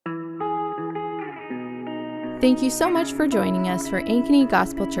Thank you so much for joining us for Ankeny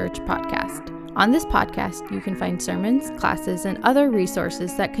Gospel Church podcast. On this podcast, you can find sermons, classes, and other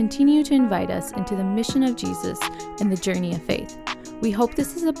resources that continue to invite us into the mission of Jesus and the journey of faith. We hope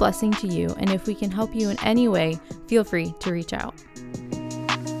this is a blessing to you, and if we can help you in any way, feel free to reach out.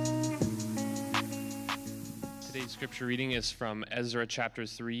 Today's scripture reading is from Ezra chapter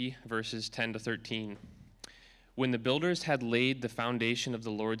 3, verses 10 to 13. When the builders had laid the foundation of the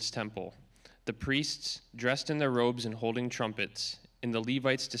Lord's temple, the priests, dressed in their robes and holding trumpets, and the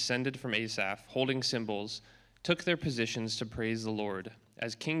Levites descended from Asaph, holding cymbals, took their positions to praise the Lord,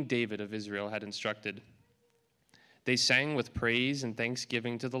 as King David of Israel had instructed. They sang with praise and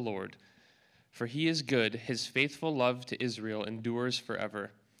thanksgiving to the Lord, for he is good, his faithful love to Israel endures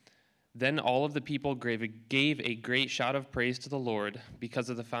forever. Then all of the people gave a great shout of praise to the Lord, because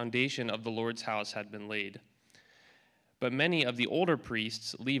of the foundation of the Lord's house had been laid. But many of the older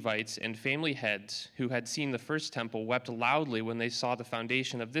priests, Levites, and family heads who had seen the first temple wept loudly when they saw the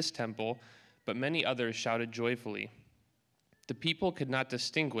foundation of this temple, but many others shouted joyfully. The people could not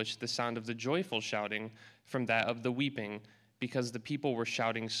distinguish the sound of the joyful shouting from that of the weeping, because the people were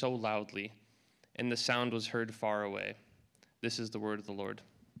shouting so loudly, and the sound was heard far away. This is the word of the Lord.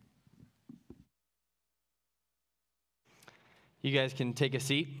 You guys can take a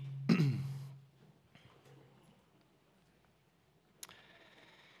seat.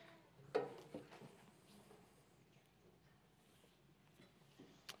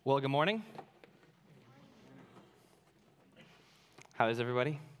 Well, good morning. How is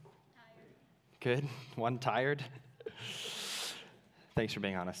everybody? Tired. Good. One tired. Thanks for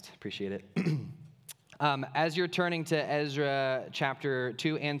being honest. Appreciate it. As you're turning to Ezra chapter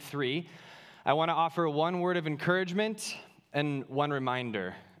 2 and 3, I want to offer one word of encouragement and one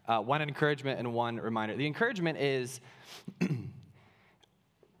reminder. One encouragement and one reminder. The encouragement is,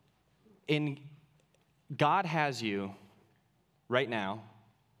 God has you right now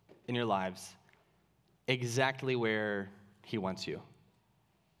in your lives exactly where he wants you.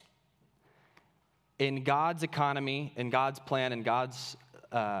 In God's economy, in God's plan, in God's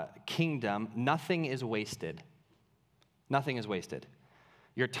kingdom, nothing is wasted. Nothing is wasted.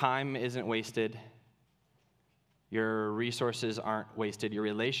 Your time isn't wasted. Your resources aren't wasted. Your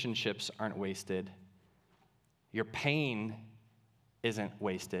relationships aren't wasted. Your pain isn't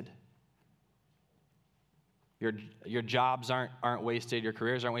wasted. Your jobs aren't wasted. Your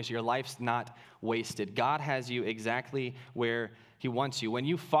careers aren't wasted. Your life's not wasted. God has you exactly where he wants you. When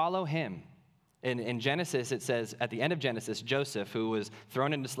you follow him, in Genesis, it says, at the end of Genesis, Joseph, who was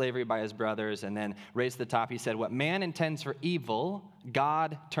thrown into slavery by his brothers and then raised to the top, he said, what man intends for evil,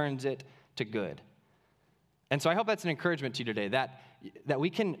 God turns it to good. And so I hope that's an encouragement to you today, that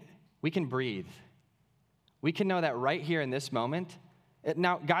we can breathe. We can know that right here in this moment.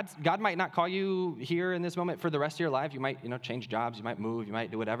 Now, God might not call you here in this moment for the rest of your life. You might, change jobs. You might move. You might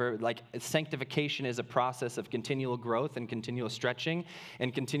do whatever. Like, sanctification is a process of continual growth and continual stretching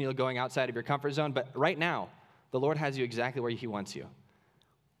and continual going outside of your comfort zone. But right now, the Lord has you exactly where he wants you.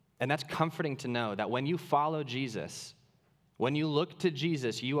 And that's comforting to know that when you follow Jesus, when you look to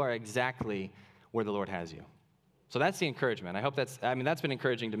Jesus, you are exactly where the Lord has you. So that's the encouragement. I hope that's been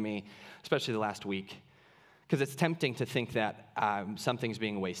encouraging to me, especially the last week. Because it's tempting to think that something's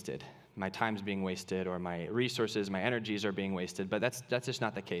being wasted. My time's being wasted, or my resources, my energies are being wasted. But that's just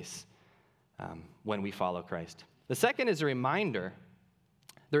not the case when we follow Christ. The second is a reminder.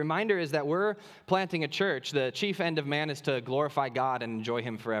 The reminder is that we're planting a church. The chief end of man is to glorify God and enjoy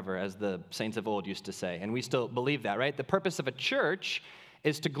him forever, as the saints of old used to say. And we still believe that, right? The purpose of a church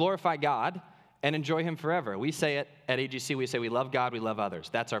is to glorify God and enjoy him forever. We say it at AGC, we say we love God, we love others.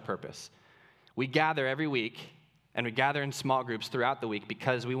 That's our purpose. We gather every week, and we gather in small groups throughout the week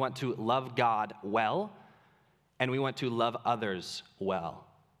because we want to love God well, and we want to love others well.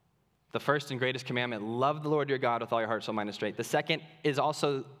 The first and greatest commandment, love the Lord your God with all your heart, soul, mind, and strength. The second is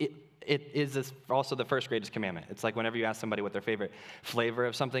also, it is also the first greatest commandment. It's like whenever you ask somebody what their favorite flavor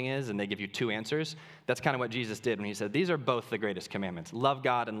of something is, and they give you two answers, that's kind of what Jesus did when he said, these are both the greatest commandments, love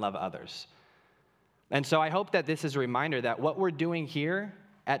God and love others. And so I hope that this is a reminder that what we're doing here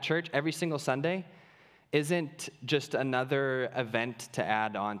at church every single Sunday isn't just another event to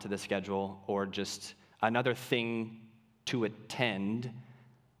add on to the schedule or just another thing to attend.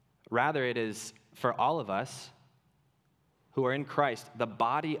 Rather, it is for all of us who are in Christ, the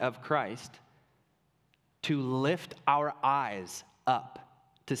body of Christ, to lift our eyes up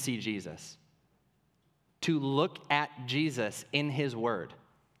to see Jesus, to look at Jesus in his word,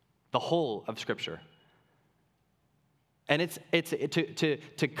 the whole of Scripture. And it's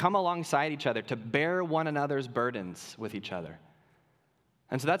to come alongside each other, to bear one another's burdens with each other.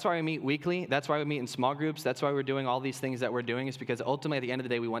 And so that's why we meet weekly. That's why we meet in small groups. That's why we're doing all these things that we're doing, is because ultimately at the end of the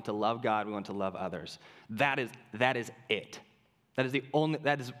day, we want to love God. We want to love others. That is it. That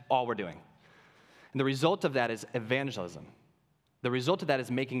is all we're doing. And the result of that is evangelism. The result of that is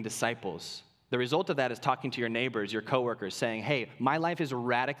making disciples. The result of that is talking to your neighbors, your coworkers, saying, hey, my life is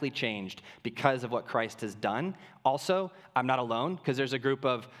radically changed because of what Christ has done. Also, I'm not alone, because there's a group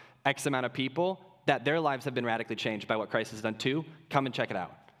of X amount of people that their lives have been radically changed by what Christ has done too. Come and check it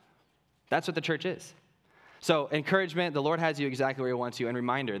out. That's what the church is. So encouragement, the Lord has you exactly where he wants you. And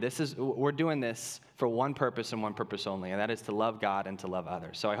reminder, we're doing this for one purpose and one purpose only, and that is to love God and to love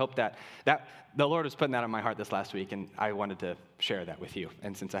others. So I hope that the Lord was putting that on my heart this last week, and I wanted to share that with you.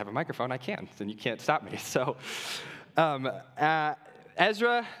 And since I have a microphone, I can, and you can't stop me. So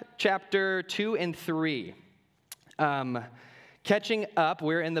Ezra chapter 2 and 3. Catching up,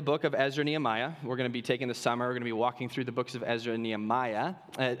 we're in the book of Ezra and Nehemiah. We're going to be taking the summer. We're going to be walking through the books of Ezra and Nehemiah.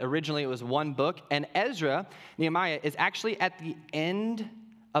 Originally, it was one book, and Nehemiah is actually at the end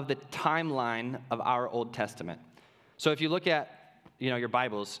of the timeline of our Old Testament. So if you look at, your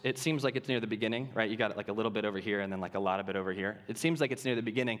Bibles, it seems like it's near the beginning, right? You got like a little bit over here and then like a lot of it over here. It seems like it's near the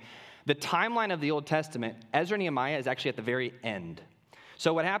beginning. The timeline of the Old Testament, Ezra and Nehemiah, is actually at the very end.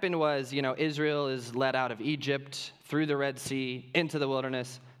 So what happened was, Israel is led out of Egypt, through the Red Sea, into the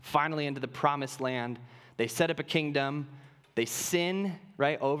wilderness, finally into the promised land. They set up a kingdom. They sin,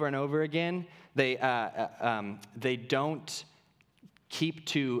 right, over and over again. They don't keep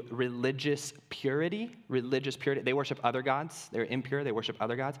to religious purity. They worship other gods. They're impure. They worship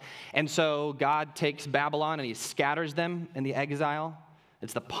other gods. And so God takes Babylon and he scatters them in the exile.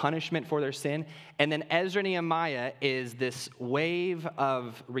 It's the punishment for their sin. And then Ezra and Nehemiah is this wave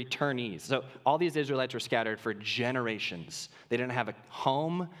of returnees. So all these Israelites were scattered for generations. They didn't have a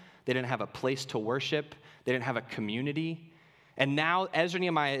home. They didn't have a place to worship. They didn't have a community. And now Ezra and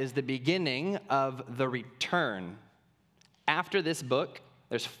Nehemiah is the beginning of the return. After this book,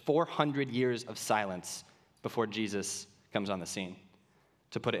 there's 400 years of silence before Jesus comes on the scene.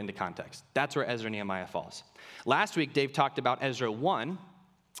 To put it into context, that's where Ezra and Nehemiah falls. Last week, Dave talked about Ezra 1,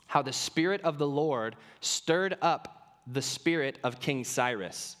 how the Spirit of the Lord stirred up the spirit of King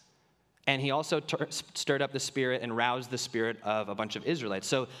Cyrus. And he also stirred up the spirit and roused the spirit of a bunch of Israelites.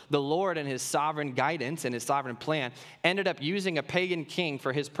 So the Lord, in his sovereign guidance and his sovereign plan, ended up using a pagan king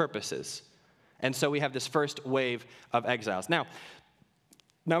for his purposes. And so we have this first wave of exiles. Now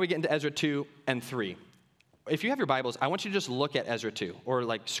we get into Ezra 2 and 3. If you have your Bibles, I want you to just look at Ezra 2, or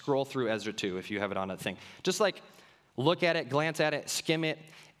like scroll through Ezra 2 if you have it on a thing. Just like look at it, glance at it, skim it.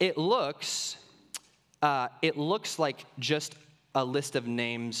 It looks like just a list of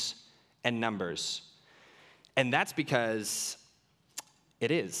names and numbers. And that's because it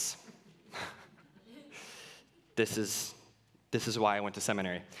is. This is why I went to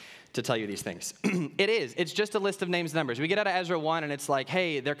seminary, to tell you these things. It is. It's just a list of names and numbers. We get out of Ezra 1, and it's like,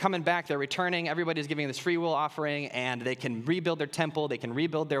 hey, they're coming back, they're returning, everybody's giving this free will offering, and they can rebuild their temple, they can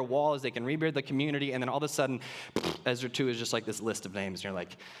rebuild their walls, they can rebuild the community, and then all of a sudden, Ezra 2 is just like this list of names, and you're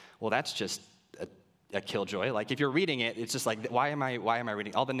like, well, that's just a killjoy. Like, if you're reading it, it's just like, why am I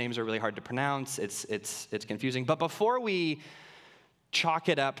reading? All the names are really hard to pronounce, it's confusing. But before we chalk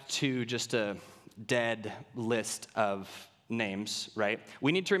it up to just a dead list of names, right?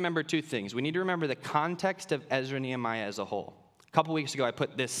 We need to remember two things. We need to remember the context of Ezra and Nehemiah as a whole. A couple weeks ago, I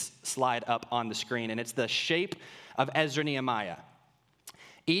put this slide up on the screen, and it's the shape of Ezra and Nehemiah.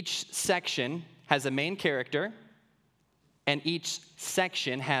 Each section has a main character, and each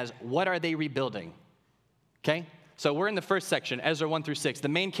section has what are they rebuilding, okay? So we're in the first section, Ezra 1 through 6. The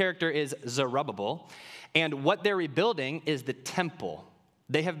main character is Zerubbabel, and what they're rebuilding is the temple.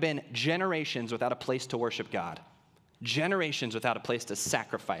 They have been generations without a place to worship God. Generations without a place to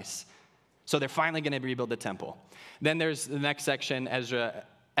sacrifice. So they're finally going to rebuild the temple. Then there's the next section,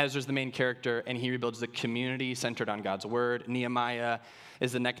 Ezra's the main character, and he rebuilds the community centered on God's word. Nehemiah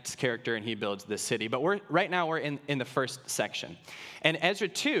is the next character, and he builds the city. But right now we're in the first section. And Ezra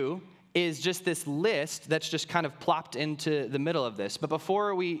 2 is just this list that's just kind of plopped into the middle of this. But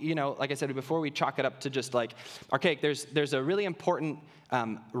before we, like I said, before we chalk it up to just like archaic, there's a really important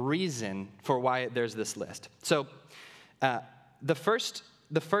reason for why there's this list. So the first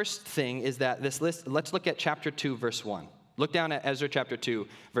thing is that this list, let's look at chapter 2, verse 1. Look down at Ezra chapter 2,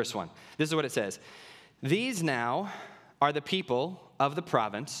 verse 1. This is what it says. These now are the people of the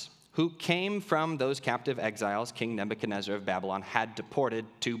province who came from those captive exiles King Nebuchadnezzar of Babylon had deported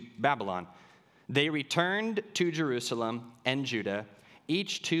to Babylon. They returned to Jerusalem and Judah,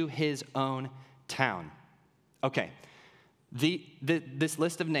 each to his own town. Okay, this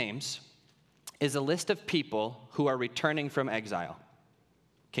list of names is a list of people who are returning from exile.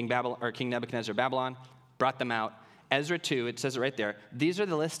 King Nebuchadnezzar of Babylon, brought them out. Ezra 2, it says it right there. These are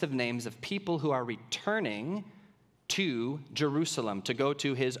the list of names of people who are returning to Jerusalem to go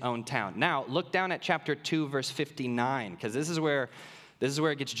to his own town. Now, look down at chapter 2, verse 59, because this is where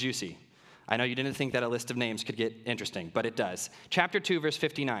it gets juicy. I know you didn't think that a list of names could get interesting, but it does. Chapter 2, verse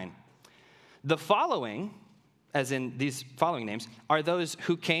 59. The following, as in these following names, are those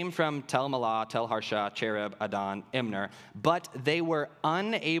who came from Tel Melah, Tel Harsha, Cherub, Adon, Imner, but they were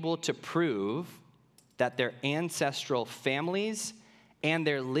unable to prove that their ancestral families and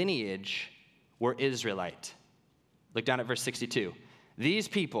their lineage were Israelite. Look down at verse 62. These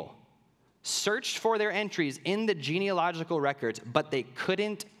people searched for their entries in the genealogical records, but they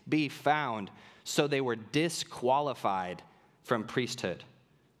couldn't be found, so they were disqualified from priesthood.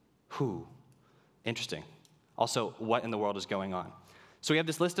 Interesting. Also, what in the world is going on? So we have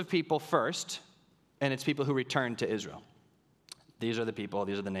this list of people first, and it's people who returned to Israel. These are the people,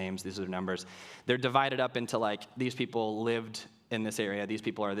 these are the names, these are the numbers. They're divided up into like, these people lived in this area, these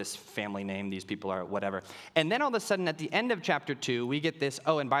people are this family name, these people are whatever. And then all of a sudden at the end of chapter 2, we get this,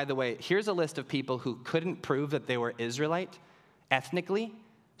 and by the way, here's a list of people who couldn't prove that they were Israelite ethnically,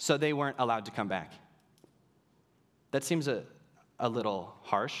 so they weren't allowed to come back. That seems a little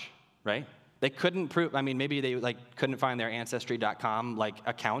harsh, right? They couldn't prove, maybe they couldn't find their Ancestry.com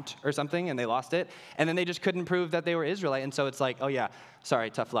account or something and they lost it. And then they just couldn't prove that they were Israelite. And so it's like, oh yeah,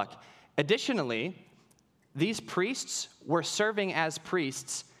 sorry, tough luck. Additionally, these priests were serving as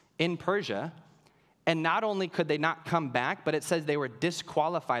priests in Persia. And not only could they not come back, but it says they were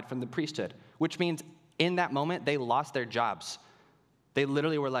disqualified from the priesthood, which means in that moment, they lost their jobs. They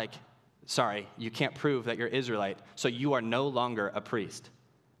literally were like, sorry, you can't prove that you're Israelite, so you are no longer a priest.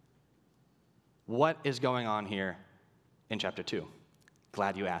 What is going on here in chapter 2?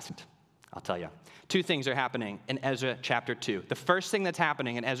 Glad you asked. I'll tell you. Two things are happening in Ezra chapter 2. The first thing that's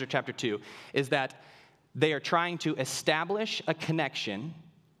happening in Ezra chapter 2 is that they are trying to establish a connection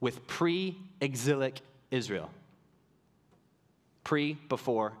with pre-exilic Israel.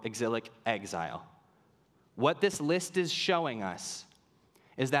 Before exilic exile. What this list is showing us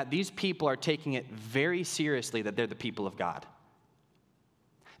is that these people are taking it very seriously that they're the people of God.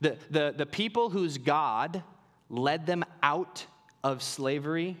 The people whose God led them out of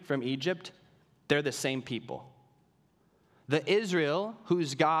slavery from Egypt, they're the same people. The Israel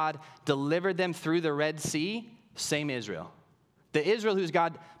whose God delivered them through the Red Sea, same Israel. The Israel whose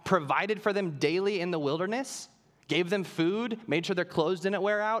God provided for them daily in the wilderness, gave them food, made sure their clothes didn't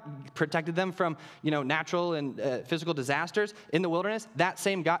wear out, protected them from natural and physical disasters in the wilderness, that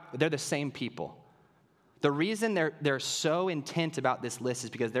same God, they're the same people. The reason they're so intent about this list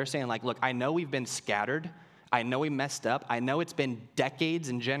is because they're saying, look, I know we've been scattered. I know we messed up. I know it's been decades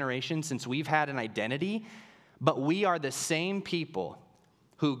and generations since we've had an identity, but we are the same people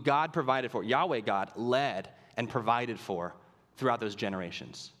who God provided for, Yahweh God led and provided for throughout those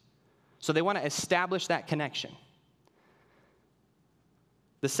generations. So they want to establish that connection.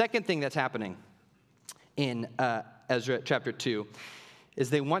 The second thing that's happening in Ezra chapter 2 is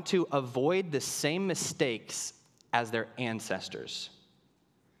they want to avoid the same mistakes as their ancestors.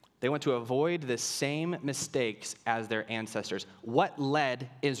 They want to avoid the same mistakes as their ancestors. What led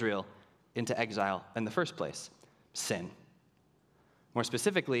Israel into exile in the first place? Sin. More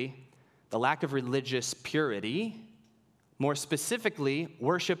specifically, the lack of religious purity. More specifically,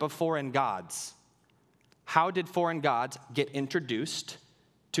 worship of foreign gods. How did foreign gods get introduced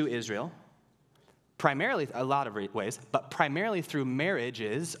to Israel? Primarily, a lot of ways, but primarily through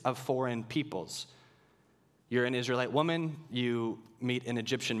marriages of foreign peoples. You're an Israelite woman, you meet an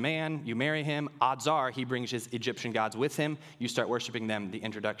Egyptian man, you marry him, odds are he brings his Egyptian gods with him, you start worshiping them, the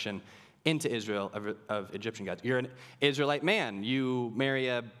introduction into Israel of Egyptian gods. You're an Israelite man, you marry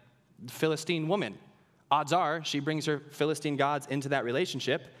a Philistine woman, odds are she brings her Philistine gods into that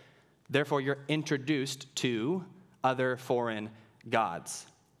relationship, therefore you're introduced to other foreign gods.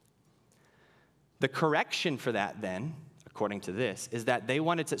 The correction for that then, according to this, is that they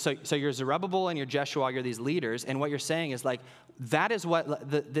wanted to, so you're Zerubbabel and you're Jeshua, you're these leaders, and what you're saying is that is what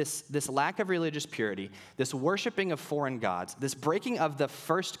this lack of religious purity, this worshiping of foreign gods, this breaking of the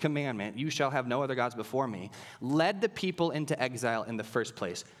first commandment, you shall have no other gods before me, led the people into exile in the first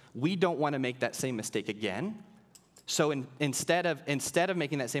place. We don't want to make that same mistake again. So instead of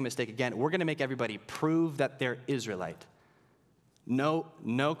making that same mistake again, we're going to make everybody prove that they're Israelite. No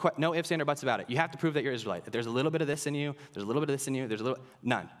ifs, ands, or buts about it. You have to prove that you're Israelite. If there's a little bit of this in you, there's a little bit of this in you,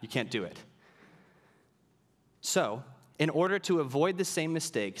 none. You can't do it. So, in order to avoid the same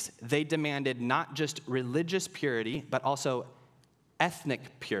mistakes, they demanded not just religious purity, but also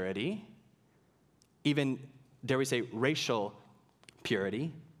ethnic purity, even, dare we say, racial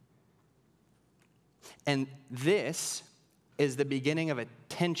purity. And this is the beginning of a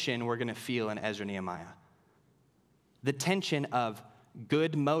tension we're going to feel in Ezra and Nehemiah. The tension of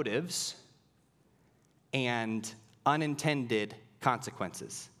good motives and unintended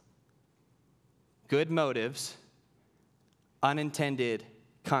consequences. Good motives, unintended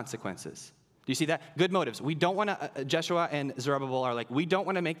consequences. Do you see that? Good motives. We don't want to, Jeshua and Zerubbabel are like, we don't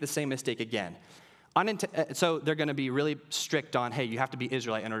want to make the same mistake again. So they're going to be really strict on, hey, you have to be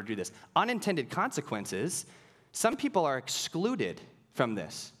Israelite in order to do this. Unintended consequences, some people are excluded from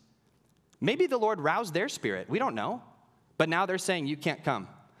this. Maybe the Lord roused their spirit. We don't know. But now they're saying you can't come.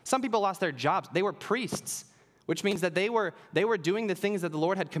 Some people lost their jobs. They were priests, which means that they were doing the things that the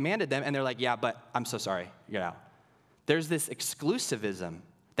Lord had commanded them, and they're like, yeah, but I'm so sorry. Get out. There's this exclusivism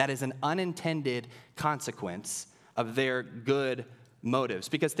that is an unintended consequence of their good motives.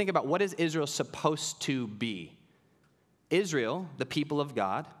 Because think about, what is Israel supposed to be? Israel, the people of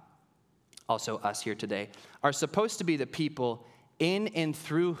God, also us here today, are supposed to be the people in and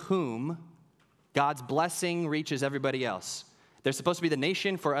through whom God's blessing reaches everybody else. They're supposed to be the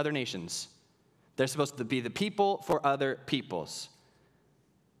nation for other nations. They're supposed to be the people for other peoples.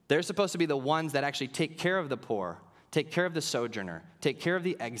 They're supposed to be the ones that actually take care of the poor, take care of the sojourner, take care of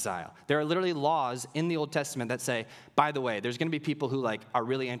the exile. There are literally laws in the Old Testament that say, by the way, there's going to be people who are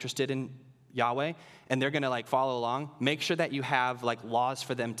really interested in Yahweh, and they're going to follow along. Make sure that you have laws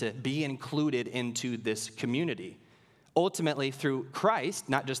for them to be included into this community. Ultimately, through Christ,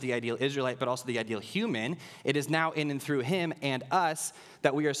 not just the ideal Israelite, but also the ideal human, it is now in and through him and us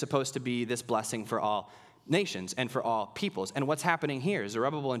that we are supposed to be this blessing for all nations and for all peoples. And what's happening here is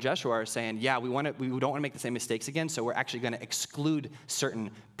Zerubbabel and Jeshua are saying, yeah, we don't want to make the same mistakes again, so we're actually going to exclude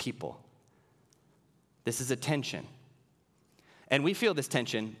certain people. This is a tension. And we feel this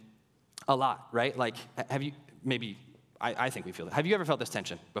tension a lot, right? Have you, maybe, I think we feel it. Have you ever felt this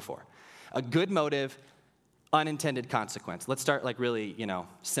tension before? A good motive, unintended consequence. Let's start really,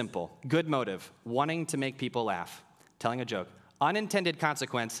 simple. Good motive, wanting to make people laugh, telling a joke. Unintended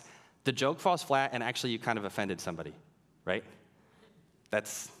consequence, the joke falls flat and actually you kind of offended somebody, right?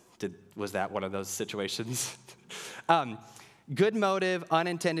 Was that one of those situations? Good motive,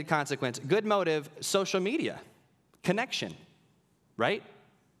 unintended consequence. Good motive, social media, connection, right?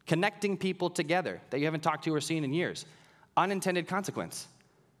 Connecting people together that you haven't talked to or seen in years. Unintended consequence.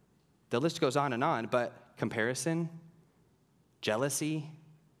 The list goes on, but comparison, jealousy,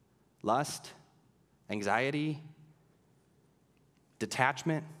 lust, anxiety,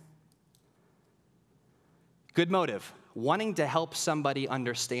 detachment. Good motive, wanting to help somebody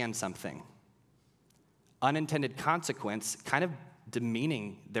understand something. Unintended consequence, kind of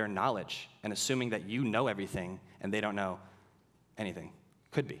demeaning their knowledge and assuming that you know everything and they don't know anything.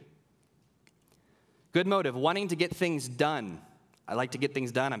 Could be. Good motive, wanting to get things done. I like to get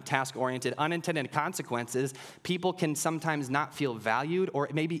things done. I'm task-oriented. Unintended consequences, people can sometimes not feel valued or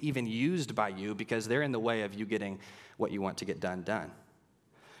maybe even used by you because they're in the way of you getting what you want to get done.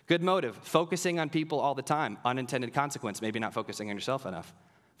 Good motive, focusing on people all the time. Unintended consequence, maybe not focusing on yourself enough.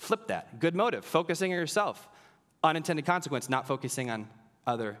 Flip that. Good motive, focusing on yourself. Unintended consequence, not focusing on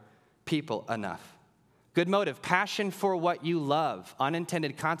other people enough. Good motive, passion for what you love.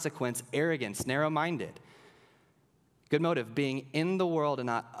 Unintended consequence, arrogance, narrow-minded. Good motive, being in the world and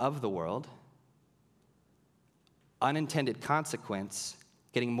not of the world. Unintended consequence,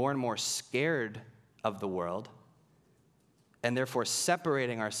 getting more and more scared of the world, and therefore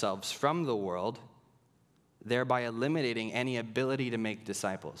separating ourselves from the world, thereby eliminating any ability to make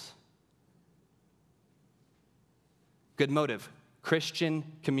disciples. Good motive, Christian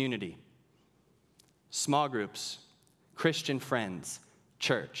community. Small groups, Christian friends,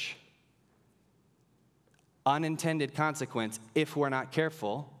 church. Unintended consequence, if we're not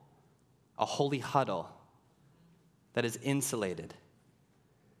careful, a holy huddle that is insulated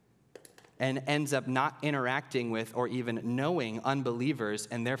and ends up not interacting with or even knowing unbelievers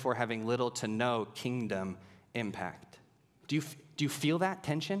and therefore having little to no kingdom impact. Do you feel that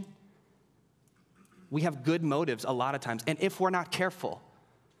tension? We have good motives a lot of times, and if we're not careful,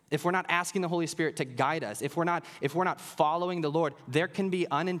 if we're not asking the Holy Spirit to guide us, if we're not following the Lord, there can be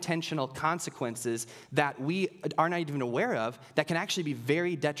unintentional consequences that we are not even aware of that can actually be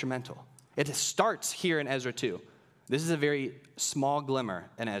very detrimental. It starts here in Ezra 2. This is a very small glimmer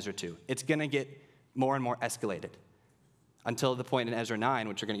in Ezra 2. It's going to get more and more escalated until the point in Ezra 9,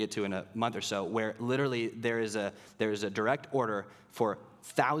 which we're going to get to in a month or so, where literally there is a direct order for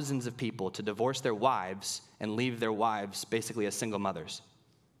thousands of people to divorce their wives and leave their wives basically as single mothers.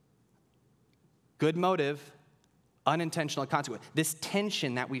 Good motive, Unintentional consequence. This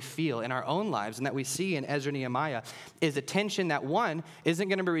tension that we feel in our own lives and that we see in Ezra and Nehemiah is a tension that, one, isn't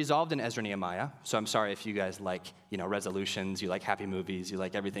going to be resolved in Ezra and Nehemiah. So I'm sorry if you guys like, resolutions, you like happy movies, you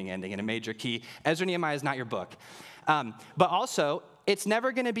like everything ending in a major key. Ezra and Nehemiah is not your book. But also, it's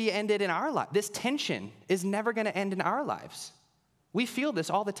never going to be ended in our life. This tension is never going to end in our lives. We feel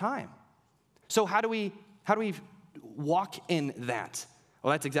this all the time. So how do we walk in that?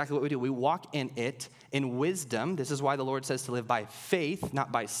 Well, that's exactly what we do. We walk in it in wisdom. This is why the Lord says to live by faith,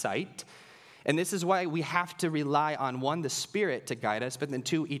 not by sight. And this is why we have to rely on, one, the Spirit to guide us, but then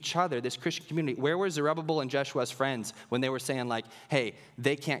two, each other, this Christian community. Where were Zerubbabel and Joshua's friends when they were saying like, hey,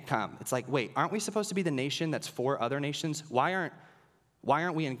 they can't come? It's like, wait, aren't we supposed to be the nation that's for other nations? Why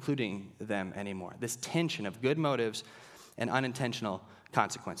aren't we including them anymore? This tension of good motives and unintentional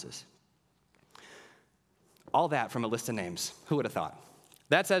consequences. All that from a list of names. Who would have thought?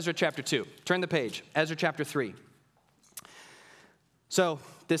 That's Ezra chapter 2. Turn the page. Ezra chapter 3. So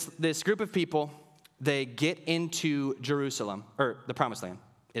this group of people, they get into Jerusalem, or the Promised Land,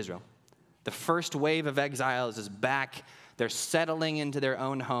 Israel. The first wave of exiles is back. They're settling into their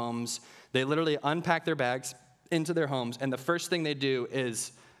own homes. They literally unpack their bags into their homes, and the first thing they do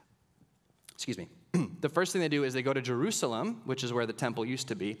is, they go to Jerusalem, which is where the temple used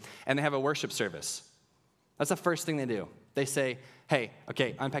to be, and they have a worship service. That's the first thing they do. They say, hey,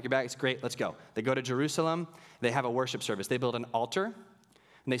 okay, unpack your bags, great, let's go. They go to Jerusalem, they have a worship service. They build an altar, and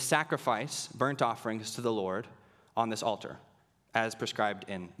they sacrifice burnt offerings to the Lord on this altar, as prescribed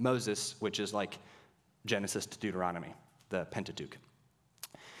in Moses, which is like Genesis to Deuteronomy, the Pentateuch.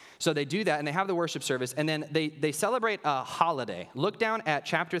 So they do that, and they have the worship service, and then they celebrate a holiday. Look down at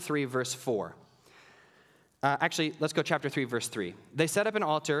chapter 3, verse 4. Actually, let's go chapter 3, verse 3. They set up an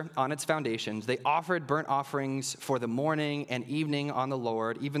altar on its foundations. They offered burnt offerings for the morning and evening on the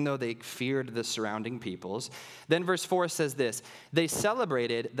Lord, even though they feared the surrounding peoples. Then verse 4 says this, they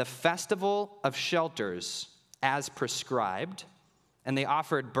celebrated the festival of shelters as prescribed, and they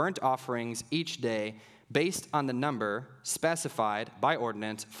offered burnt offerings each day based on the number specified by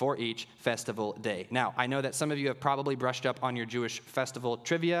ordinance for each festival day. Now, I know that some of you have probably brushed up on your Jewish festival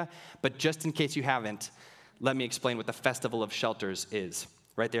trivia, but just in case you haven't, let me explain what the Festival of Shelters is,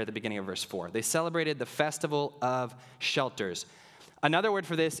 right there at the beginning of verse 4. They celebrated the Festival of Shelters. Another word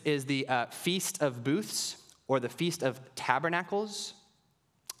for this is the Feast of Booths, or the Feast of Tabernacles.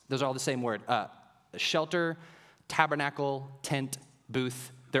 Those are all the same word. Shelter, tabernacle, tent,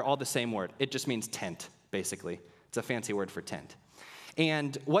 booth, they're all the same word. It just means tent, basically. It's a fancy word for tent.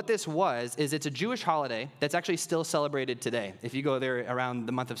 And what this is it's a Jewish holiday that's actually still celebrated today. If you go there around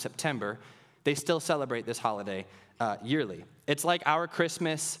the month of September, they still celebrate this holiday yearly. It's like our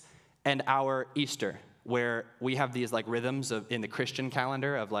Christmas and our Easter, where we have these like rhythms in the Christian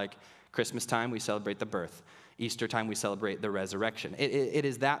calendar of like Christmas time, we celebrate the birth. Easter time, we celebrate the resurrection. It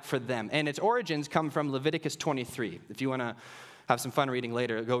is that for them. And its origins come from Leviticus 23. If you want to have some fun reading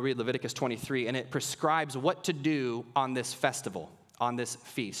later, go read Leviticus 23, and it prescribes what to do on this festival, on this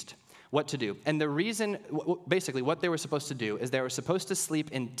feast. What to do. And the reason, basically what they were supposed to do is they were supposed to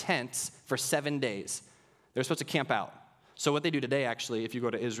sleep in tents for 7 days. They were supposed to camp out. So what they do today, actually, if you go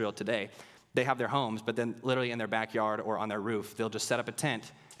to Israel today, they have their homes, but then literally in their backyard or on their roof, they'll just set up a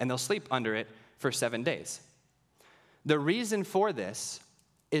tent and they'll sleep under it for 7 days. The reason for this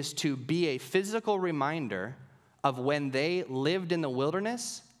is to be a physical reminder of when they lived in the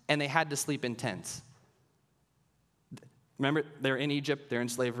wilderness and they had to sleep in tents. Remember, they're in Egypt, they're in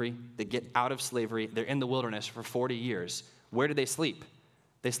slavery, they get out of slavery, they're in the wilderness for 40 years. Where did they sleep?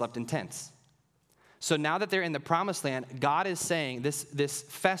 They slept in tents. So now that they're in the Promised Land, God is saying, this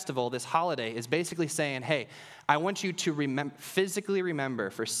festival, this holiday, is basically saying, hey, I want you to physically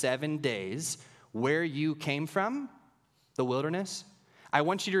remember for 7 days where you came from, the wilderness. I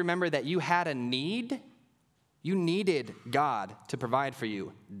want you to remember that you had a need. You needed God to provide for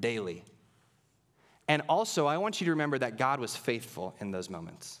you daily. And also, I want you to remember that God was faithful in those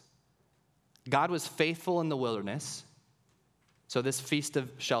moments. God was faithful in the wilderness. So this Feast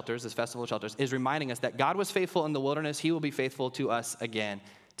of Shelters, this Festival of Shelters, is reminding us that God was faithful in the wilderness. He will be faithful to us again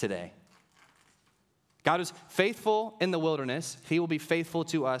today. God is faithful in the wilderness. He will be faithful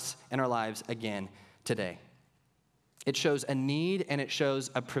to us in our lives again today. It shows a need and it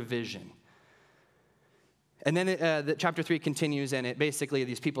shows a provision. And then the chapter 3 continues, and it basically,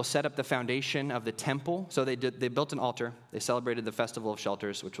 these people set up the foundation of the temple. So they built an altar. They celebrated the Festival of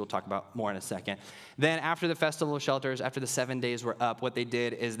Shelters, which we'll talk about more in a second. Then after the Festival of Shelters, after the 7 days were up, what they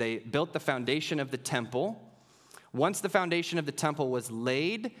did is they built the foundation of the temple. Once the foundation of the temple was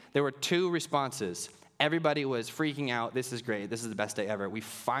laid, there were 2 responses. Everybody was freaking out. This is great. This is the best day ever. We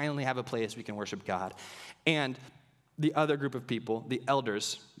finally have a place we can worship God. And the other group of people, the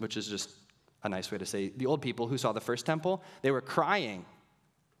elders, which is just a nice way to say the old people who saw the first temple, they were crying.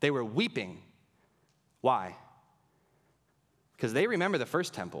 They were weeping. Why? Because they remember the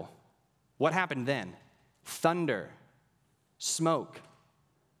first temple. What happened then? Thunder, smoke.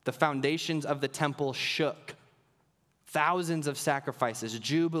 The foundations of the temple shook. Thousands of sacrifices,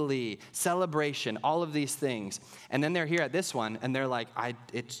 jubilee, celebration, all of these things. And then they're here at this one, and they're like,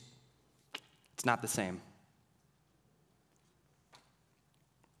 it's not the same.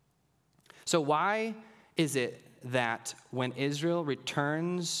 So why is it that when Israel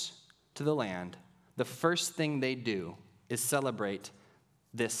returns to the land, the first thing they do is celebrate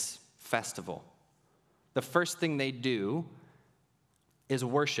this festival? The first thing they do is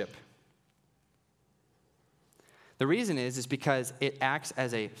worship. The reason is because it acts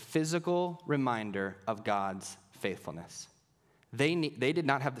as a physical reminder of God's faithfulness. They did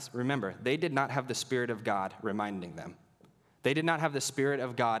not have this, remember, they did not have the Spirit of God reminding them. They did not have the Spirit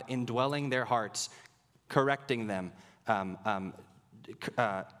of God indwelling their hearts, correcting them,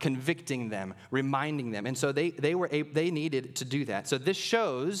 convicting them, reminding them. And so they needed to do that. So this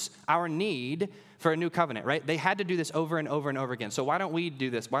shows our need for a new covenant, right? They had to do this over and over and over again. So why don't we do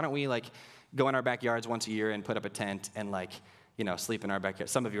this? Why don't we go in our backyards once a year and put up a tent and sleep in our backyard?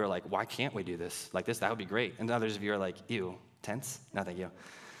 Some of you are like, why can't we do this? Like this, that would be great. And others of you are like, ew, tents? No, thank you.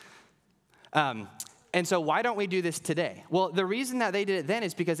 And so why don't we do this today? Well, the reason that they did it then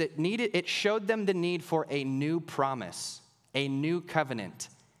is because it showed them the need for a new promise, a new covenant,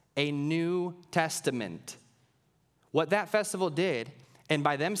 a new testament. What that festival did, and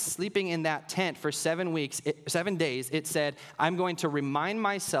by them sleeping in that tent for 7 days, it said, I'm going to remind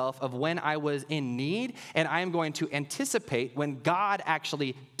myself of when I was in need, and I am going to anticipate when God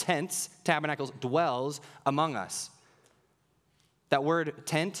actually tabernacles, dwells among us. That word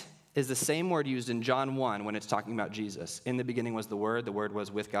tent is the same word used in John 1 when it's talking about Jesus. In the beginning was the Word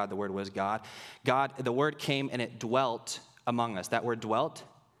was with God, the Word was God. The Word came and it dwelt among us. That word dwelt,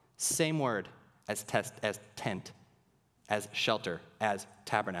 same word as tent, as shelter, as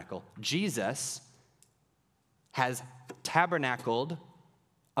tabernacle. Jesus has tabernacled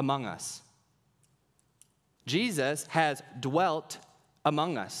among us. Jesus has dwelt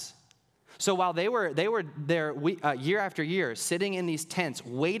among us. So while they were there year after year, sitting in these tents,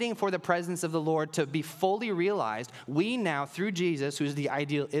 waiting for the presence of the Lord to be fully realized, we now, through Jesus, who's the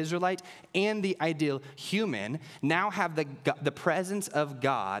ideal Israelite and the ideal human, now have the presence of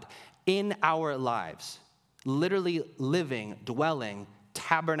God in our lives, literally living, dwelling,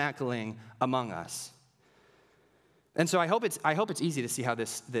 tabernacling among us. And so I hope it's easy to see how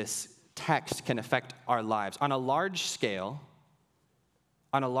this text can affect our lives. On a large scale,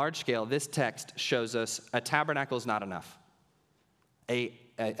 this text shows us a tabernacle is not enough. A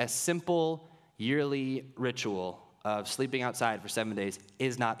simple yearly ritual of sleeping outside for 7 days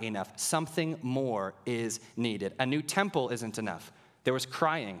is not enough. Something more is needed. A new temple isn't enough. There was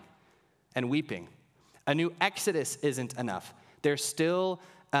crying and weeping. A new exodus isn't enough. There's still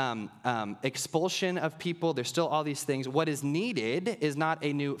expulsion of people. There's still all these things. What is needed is not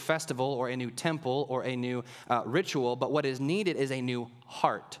a new festival or a new temple or a new ritual, but what is needed is a new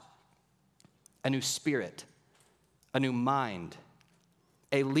heart, a new spirit, a new mind,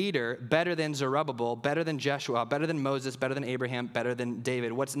 a leader better than Zerubbabel, better than Joshua, better than Moses, better than Abraham, better than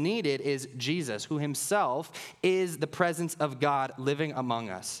David. What's needed is Jesus, who himself is the presence of God living among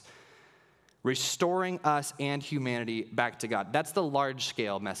us, restoring us and humanity back to God. That's the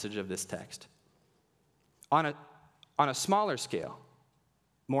large-scale message of this text. On a smaller scale,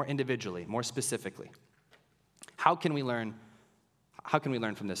 more individually, more specifically, how can we learn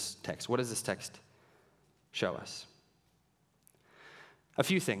from this text? What does this text show us? A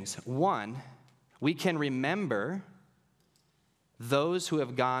few things. One, we can remember those who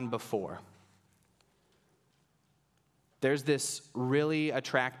have gone before. There's this really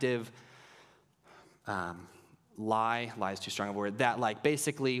attractive lie is too strong a word, that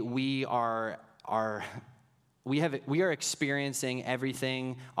basically we are experiencing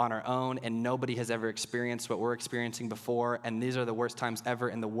everything on our own, and nobody has ever experienced what we're experiencing before, and these are the worst times ever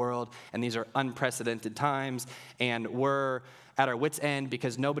in the world, and these are unprecedented times, and we're at our wits' end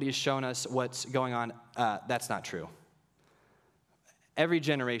because nobody has shown us what's going on. That's not true. Every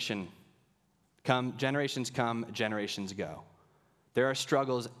generations come, generations go. There are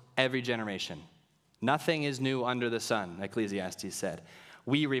struggles every generation. Nothing is new under the sun, Ecclesiastes said.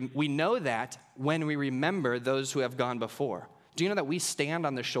 We know that when we remember those who have gone before. Do you know that we stand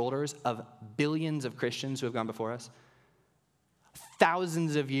on the shoulders of billions of Christians who have gone before us?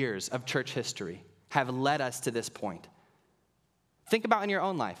 Thousands of years of church history have led us to this point. Think about in your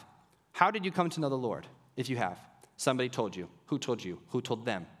own life. How did you come to know the Lord, if you have? Somebody told you. Who told you? Who told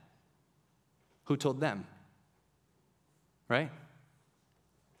them? Who told them? Right?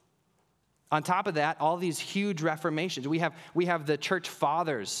 On top of that, all these huge reformations. We have the church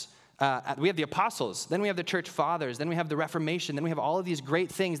fathers. We have the apostles. Then we have the church fathers. Then we have the Reformation. Then we have all of these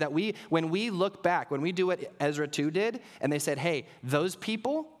great things that when we look back, when we do what Ezra 2 did, and they said, hey, those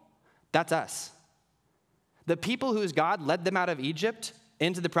people, that's us. The people whose God led them out of Egypt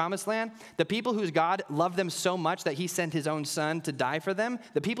into the promised land, the people whose God loved them so much that he sent his own son to die for them,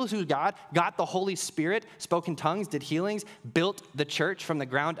 the people whose God got the Holy Spirit, spoke in tongues, did healings, built the church from the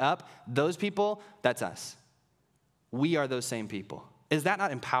ground up, those people, that's us. We are those same people. Is that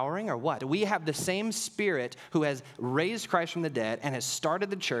not empowering or what? We have the same Spirit who has raised Christ from the dead and has started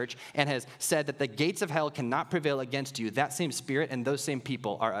the church and has said that the gates of hell cannot prevail against you. That same Spirit and those same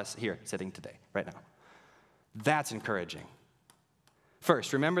people are us here sitting today, right now. That's encouraging.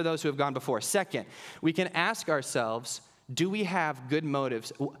 First, remember those who have gone before. Second, we can ask ourselves, do we have good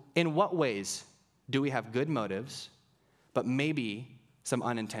motives? In what ways do we have good motives, but maybe some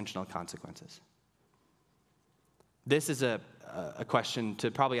unintentional consequences? This is a question to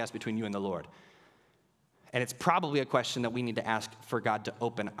probably ask between you and the Lord. And it's probably a question that we need to ask for God to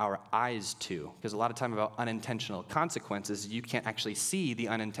open our eyes to. Because a lot of time about unintentional consequences, you can't actually see the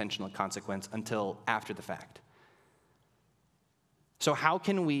unintentional consequence until after the fact. So how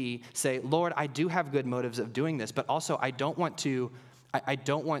can we say, Lord, I do have good motives of doing this, but also I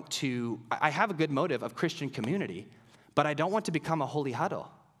have a good motive of Christian community, but I don't want to become a holy huddle.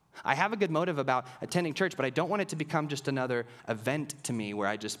 I have a good motive about attending church, but I don't want it to become just another event to me where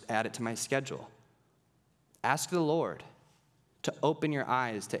I just add it to my schedule. Ask the Lord to open your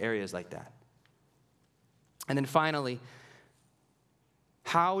eyes to areas like that. And then finally,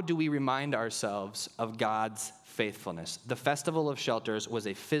 how do we remind ourselves of God's faithfulness? The Festival of Shelters was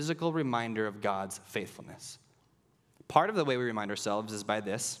a physical reminder of God's faithfulness. Part of the way we remind ourselves is by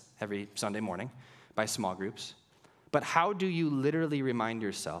this, every Sunday morning, by small groups. But how do you literally remind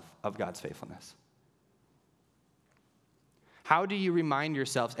yourself of God's faithfulness? How do you remind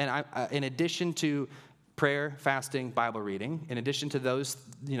yourselves, and in addition to prayer, fasting, Bible reading, in addition to those,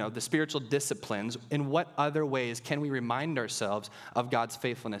 the spiritual disciplines, in what other ways can we remind ourselves of God's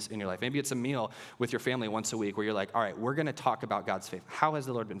faithfulness in your life? Maybe it's a meal with your family once a week where you're like, all right, we're going to talk about God's faith. How has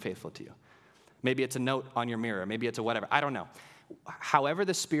the Lord been faithful to you? Maybe it's a note on your mirror. Maybe it's a whatever. I don't know. However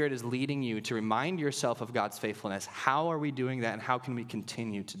the Spirit is leading you to remind yourself of God's faithfulness, how are we doing that and how can we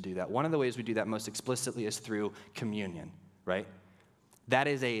continue to do that? One of the ways we do that most explicitly is through communion, right? That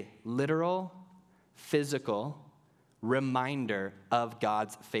is a literal, physical reminder of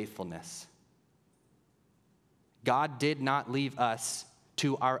God's faithfulness. God did not leave us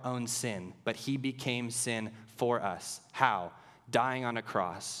to our own sin, but he became sin for us. How? Dying on a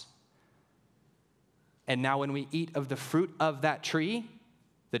cross. And now when we eat of the fruit of that tree,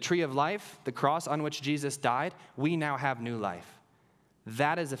 the tree of life, the cross on which Jesus died, we now have new life.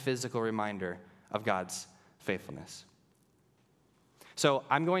 That is a physical reminder of God's faithfulness. So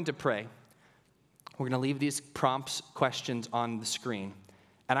I'm going to pray. We're going to leave these prompts, questions on the screen.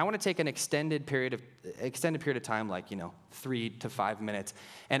 And I want to take an extended period of time, like, 3 to 5 minutes.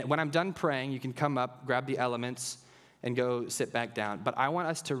 And when I'm done praying, you can come up, grab the elements, and go sit back down. But I want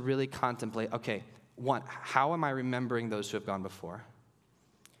us to really contemplate, okay, one, how am I remembering those who have gone before?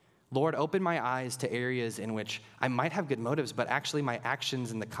 Lord, open my eyes to areas in which I might have good motives, but actually my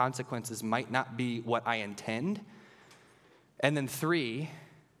actions and the consequences might not be what I intend. And then 3,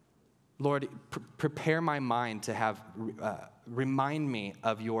 Lord, prepare my mind to have, remind me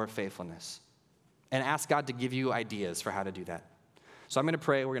of your faithfulness. And ask God to give you ideas for how to do that. So I'm going to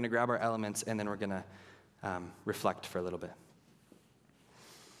pray, we're going to grab our elements, and then we're going to reflect for a little bit.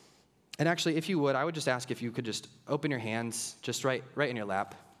 And actually, if you would, I would just ask if you could just open your hands just right in your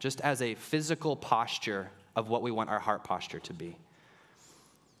lap, just as a physical posture of what we want our heart posture to be.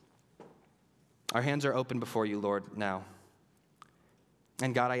 Our hands are open before you, Lord, now.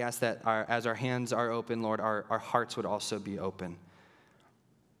 And God, I ask that as our hands are open, Lord, our hearts would also be open.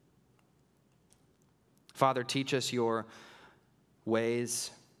 Father, teach us your ways.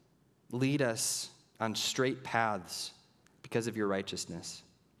 Lead us on straight paths because of your righteousness.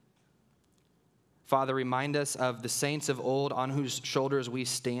 Father, remind us of the saints of old on whose shoulders we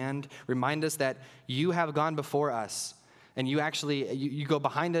stand. Remind us that you have gone before us. And you actually, you go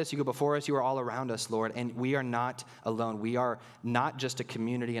behind us, you go before us, you are all around us, Lord. And we are not alone. We are not just a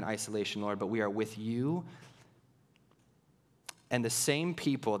community in isolation, Lord, but we are with you. And the same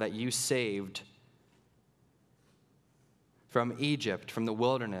people that you saved from Egypt, from the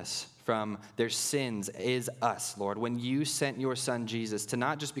wilderness, from their sins is us, Lord. When you sent your son Jesus to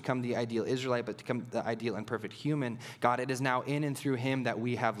not just become the ideal Israelite, but to become the ideal and perfect human, God, it is now in and through him that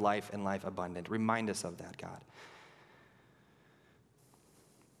we have life and life abundant. Remind us of that, God.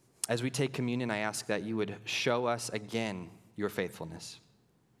 As we take communion, I ask that you would show us again your faithfulness.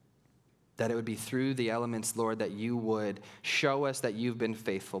 That it would be through the elements, Lord, that you would show us that you've been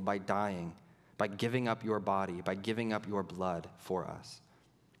faithful by dying, by giving up your body, by giving up your blood for us.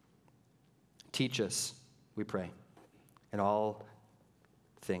 Teach us, we pray, in all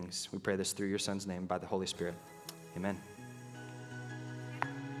things. We pray this through your Son's name, by the Holy Spirit. Amen.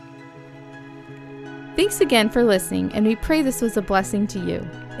 Thanks again for listening, and we pray this was a blessing to you.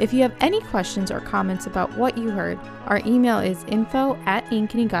 If you have any questions or comments about what you heard, our email is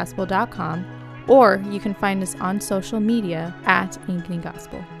info@ankenygospel.com, or you can find us on social media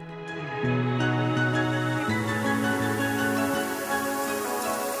 @AnkenyGospel.